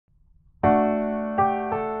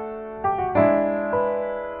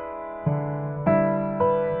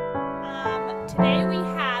Today we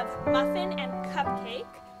have Muffin and Cupcake.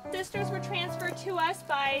 Sisters were transferred to us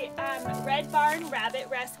by Red Barn Rabbit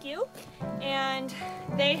Rescue, and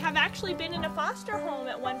they have actually been in a foster home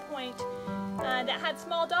at one point that had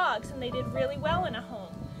small dogs, and they did really well in a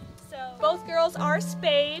home. So both girls are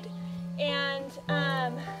spayed and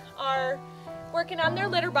are working on their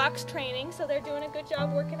litter box training, so they're doing a good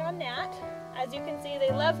job working on that. As you can see,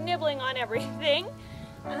 they love nibbling on everything,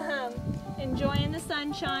 enjoying the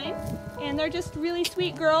sunshine, and they're just really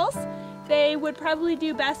sweet girls. They would probably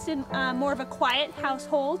do best in more of a quiet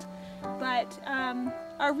household, but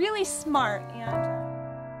are really smart and